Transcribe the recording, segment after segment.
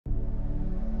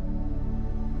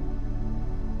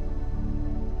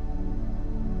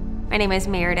My name is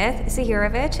Meredith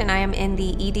Zahirovich, and I am in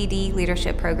the EdD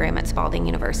leadership program at Spalding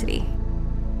University.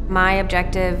 My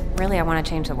objective, really, I want to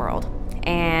change the world.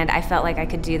 And I felt like I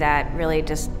could do that really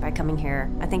just by coming here.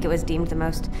 I think it was deemed the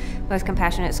most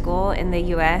compassionate school in the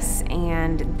U.S.,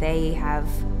 and they have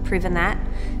proven that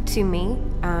to me,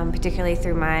 particularly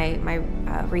through my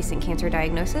recent cancer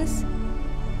diagnosis.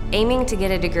 Aiming to get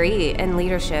a degree in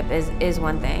leadership is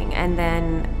one thing, and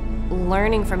then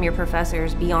learning from your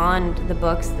professors beyond the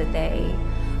books that they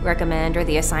recommend or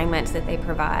the assignments that they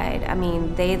provide. I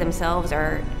mean, they themselves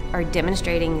are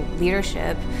demonstrating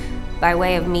leadership by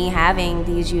way of me having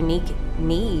these unique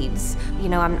needs. You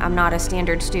know, I'm not a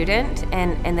standard student,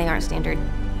 and they aren't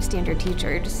standard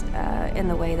teachers in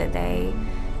the way that they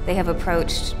have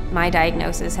approached my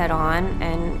diagnosis head on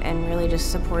and really just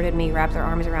supported me, wrapped their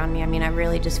arms around me. I mean, I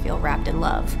really just feel wrapped in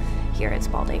love here at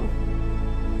Spalding.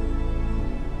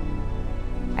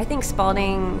 I think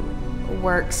Spalding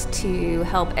works to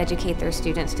help educate their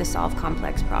students to solve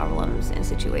complex problems and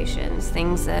situations,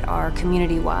 things that are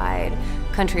community-wide,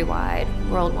 country-wide,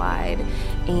 worldwide.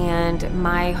 And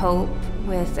my hope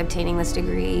with obtaining this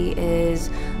degree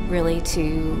is really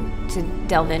to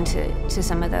delve into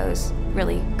some of those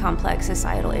really complex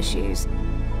societal issues.